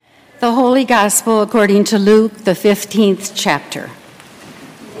The Holy Gospel according to Luke, the 15th chapter.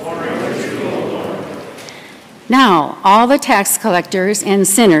 Glory to you, O Lord. Now all the tax collectors and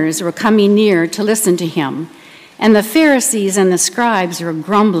sinners were coming near to listen to him, and the Pharisees and the scribes were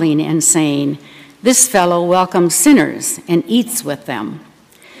grumbling and saying, "This fellow welcomes sinners and eats with them."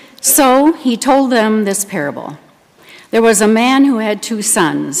 So he told them this parable. There was a man who had 2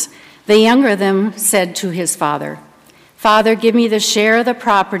 sons. The younger of them said to his father, "Father, give me the share of the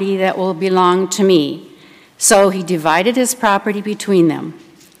property that will belong to me." So he divided his property between them.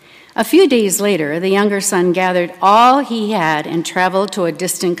 A few days later, the younger son gathered all he had and traveled to a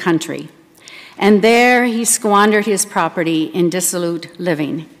distant country. And there he squandered his property in dissolute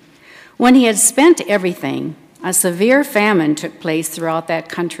living. When he had spent everything, a severe famine took place throughout that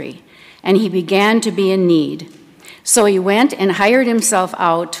country, and he began to be in need. So he went and hired himself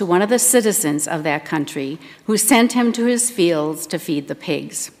out to one of the citizens of that country, who sent him to his fields to feed the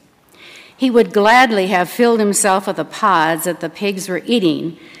pigs. He would gladly have filled himself with the pods that the pigs were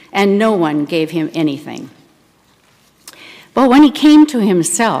eating, and no one gave him anything. But when he came to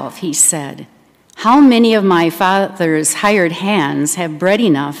himself, he said, "How many of my father's hired hands have bread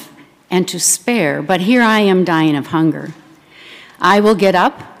enough and to spare, but here I am dying of hunger. I will get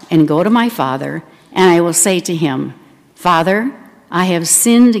up and go to my father, and I will say to him, 'Father, I have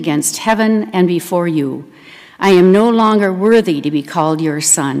sinned against heaven and before you. I am no longer worthy to be called your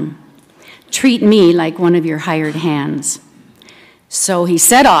son. Treat me like one of your hired hands.' So he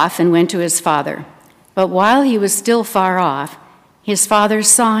set off and went to his father. But while he was still far off, his father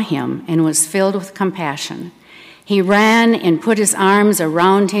saw him and was filled with compassion. He ran and put his arms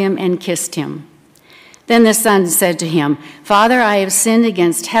around him and kissed him. Then the son said to him, 'Father, I have sinned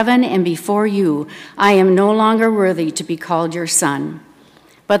against heaven and before you. I am no longer worthy to be called your son.'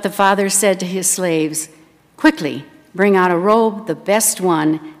 But the father said to his slaves, 'Quickly, bring out a robe, the best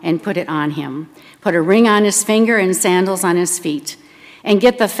one, and put it on him. Put a ring on his finger and sandals on his feet. And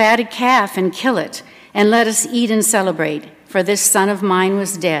get the fatted calf and kill it, and let us eat and celebrate. For this son of mine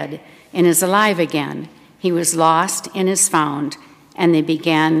was dead and is alive again. He was lost and is found.' And they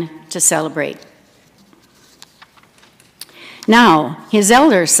began to celebrate. Now his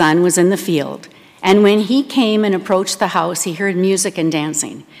elder son was in the field, and when he came and approached the house, he heard music and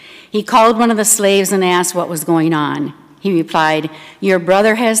dancing. He called one of the slaves and asked what was going on. He replied, 'Your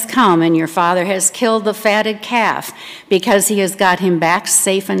brother has come, and your father has killed the fatted calf, because he has got him back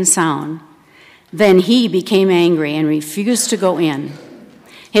safe and sound.' Then he became angry and refused to go in.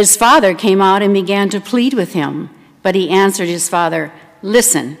 His father came out and began to plead with him, but he answered his father,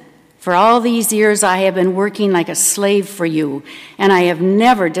 'Listen, for all these years I have been working like a slave for you, and I have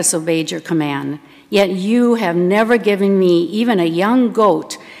never disobeyed your command. Yet you have never given me even a young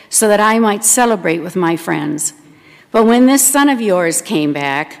goat so that I might celebrate with my friends. But when this son of yours came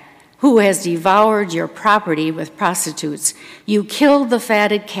back, who has devoured your property with prostitutes, you killed the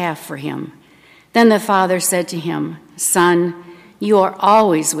fatted calf for him.' Then the father said to him, 'Son, you are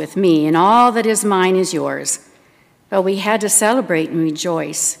always with me, and all that is mine is yours. But we had to celebrate and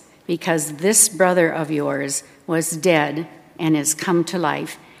rejoice, because this brother of yours was dead and has come to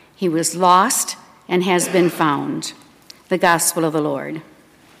life. He was lost and has been found.'" The Gospel of the Lord.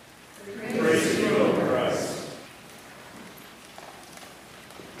 Praise to you, O Christ.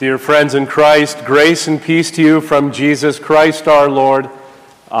 Dear friends in Christ, grace and peace to you from Jesus Christ our Lord.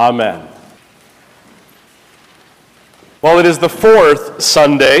 Amen. Well, it is the 4th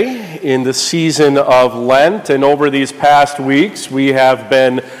Sunday in the season of Lent, and over these past weeks we have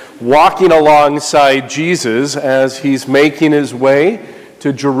been walking alongside Jesus as he's making his way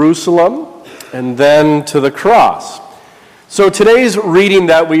to Jerusalem and then to the cross. So today's reading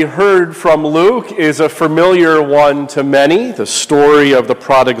that we heard from Luke is a familiar one to many, the story of the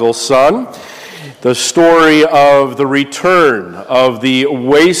prodigal son, the story of the return of the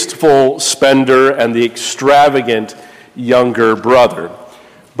wasteful spender and the extravagant younger brother.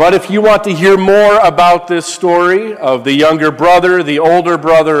 But if you want to hear more about this story of the younger brother, the older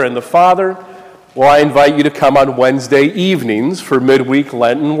brother, and the father, well, I invite you to come on Wednesday evenings for midweek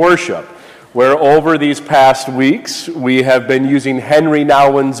Lenten worship, where over these past weeks we have been using Henry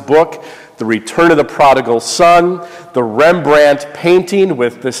Nouwen's book, The Return of the Prodigal Son, the Rembrandt painting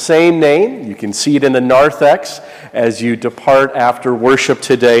with the same name. You can see it in the narthex as you depart after worship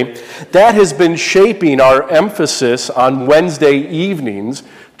today. That has been shaping our emphasis on Wednesday evenings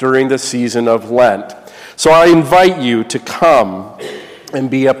during the season of Lent. So I invite you to come and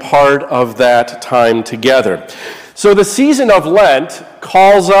be a part of that time together. So the season of Lent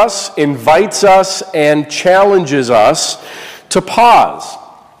calls us, invites us, and challenges us to pause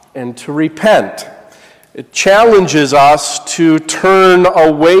and to repent It challenges us to turn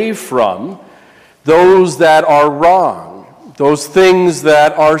away from those that are wrong, those things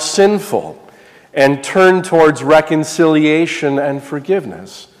that are sinful, and turn towards reconciliation and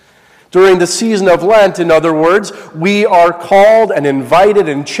forgiveness. During the season of Lent, in other words, we are called and invited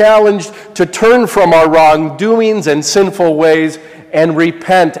and challenged to turn from our wrongdoings and sinful ways and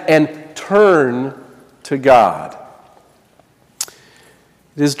repent and turn to God.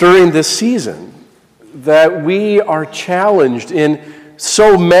 It is during this season that we are challenged in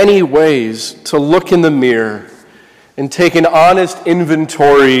so many ways to look in the mirror and take an honest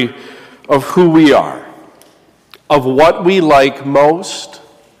inventory of who we are, of what we like most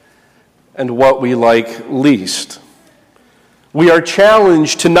and what we like least. We are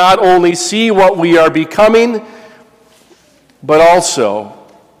challenged to not only see what we are becoming, but also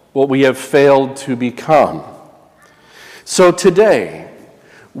what we have failed to become. So today,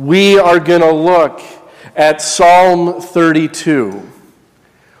 we are going to look at Psalm 32,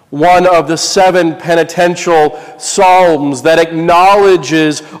 one of the 7 penitential psalms that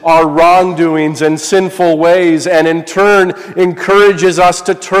acknowledges our wrongdoings and sinful ways, and in turn encourages us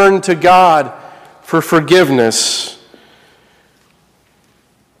to turn to God for forgiveness.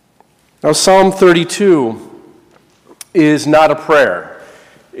 Now, Psalm 32 is not a prayer.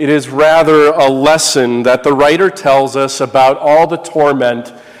 It is rather a lesson that the writer tells us about all the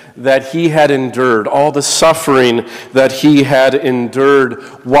torment that he had endured, all the suffering that he had endured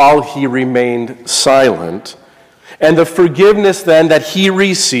while he remained silent, and the forgiveness then that he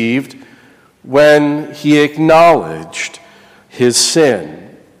received when he acknowledged his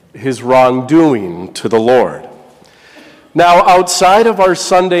sin, his wrongdoing to the Lord. Now, outside of our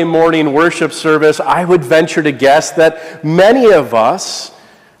Sunday morning worship service, I would venture to guess that many of us,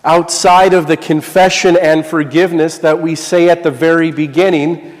 outside of the confession and forgiveness that we say at the very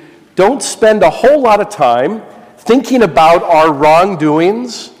beginning, don't spend a whole lot of time thinking about our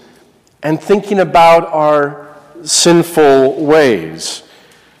wrongdoings and thinking about our sinful ways.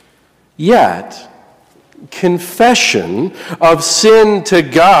 Yet, confession of sin to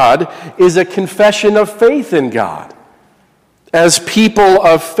God is a confession of faith in God. As people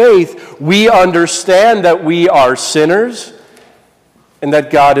of faith, we understand that we are sinners and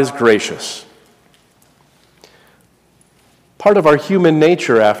that God is gracious. Part of our human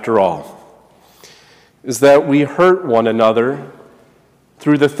nature, after all, is that we hurt one another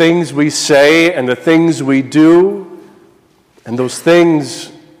through the things we say and the things we do and those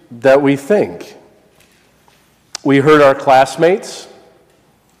things that we think. We hurt our classmates.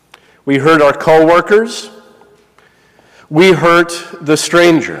 We hurt our coworkers. We hurt the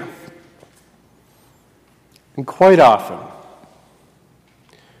stranger. And quite often,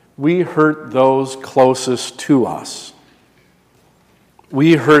 we hurt those closest to us.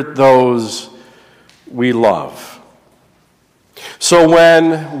 We hurt those we love. So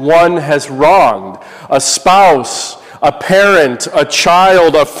when one has wronged a spouse, a parent, a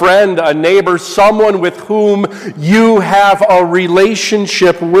child, a friend, a neighbor, someone with whom you have a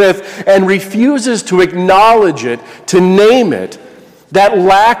relationship with, and refuses to acknowledge it, to name it, that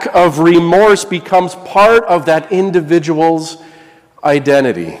lack of remorse becomes part of that individual's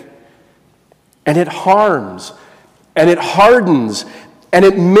identity. And it harms, and it hardens, and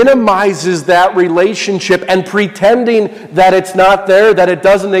it minimizes that relationship, and pretending that it's not there, that it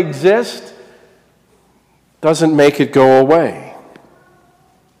doesn't exist, doesn't make it go away.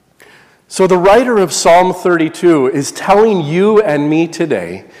 So the writer of Psalm 32 is telling you and me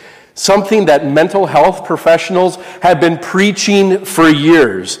today something that mental health professionals have been preaching for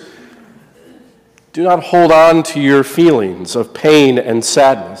years. Do not hold on to your feelings of pain and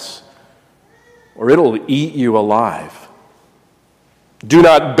sadness, or it'll eat you alive. Do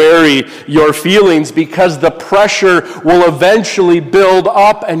not bury your feelings, because the pressure will eventually build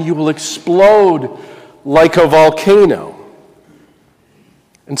up and you will explode like a volcano.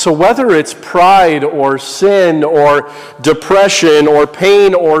 And so whether it's pride or sin or depression or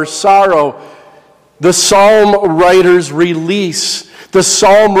pain or sorrow, the psalm writer's release, the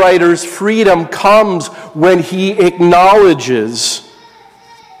psalm writer's freedom comes when he acknowledges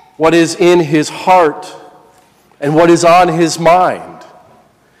what is in his heart and what is on his mind.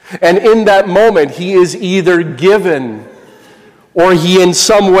 And in that moment, he is either given or he in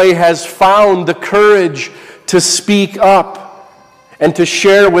some way has found the courage to speak up and to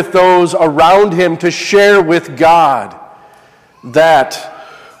share with those around him, to share with God that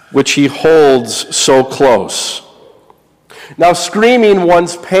which he holds so close. Now, screaming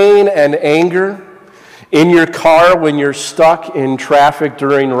one's pain and anger in your car when you're stuck in traffic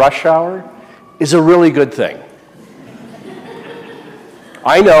during rush hour is a really good thing.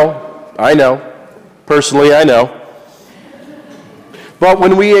 I know. Personally, I know. But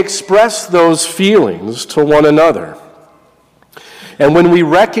when we express those feelings to one another, and when we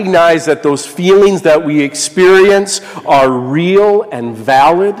recognize that those feelings that we experience are real and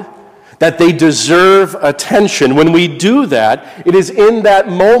valid, that they deserve attention, when we do that, it is in that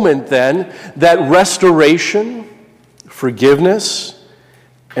moment then that restoration, forgiveness,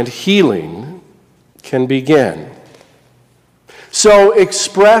 and healing can begin. So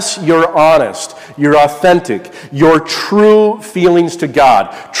express your honest, your authentic, your true feelings to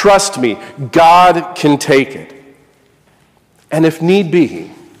God. Trust me, God can take it. And if need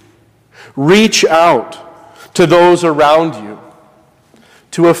be, reach out to those around you,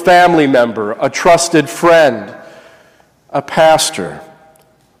 to a family member, a trusted friend, a pastor,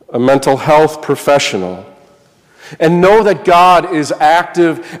 a mental health professional, and know that God is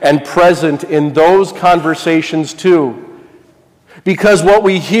active and present in those conversations too. Because what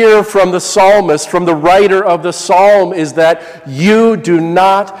we hear from the psalmist, from the writer of the psalm, is that you do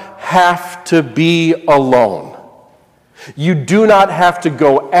not have to be alone. You do not have to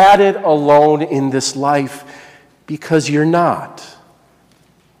go at it alone in this life, because you're not.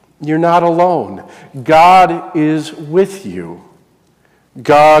 You're not alone. God is with you.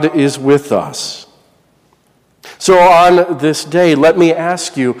 God is with us. So on this day, let me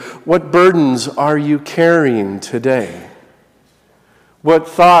ask you, what burdens are you carrying today? What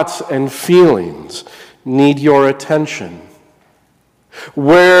thoughts and feelings need your attention?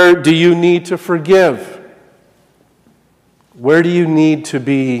 Where do you need to forgive? Where do you need to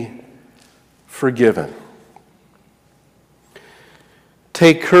be forgiven?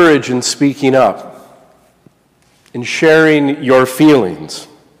 Take courage in speaking up, in sharing your feelings,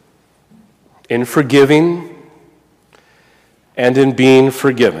 in forgiving, and in being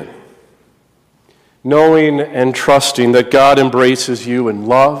forgiven, knowing and trusting that God embraces you in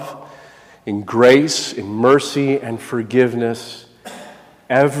love, in grace, in mercy, and forgiveness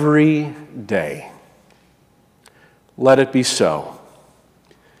every day. Let it be so.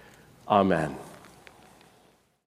 Amen.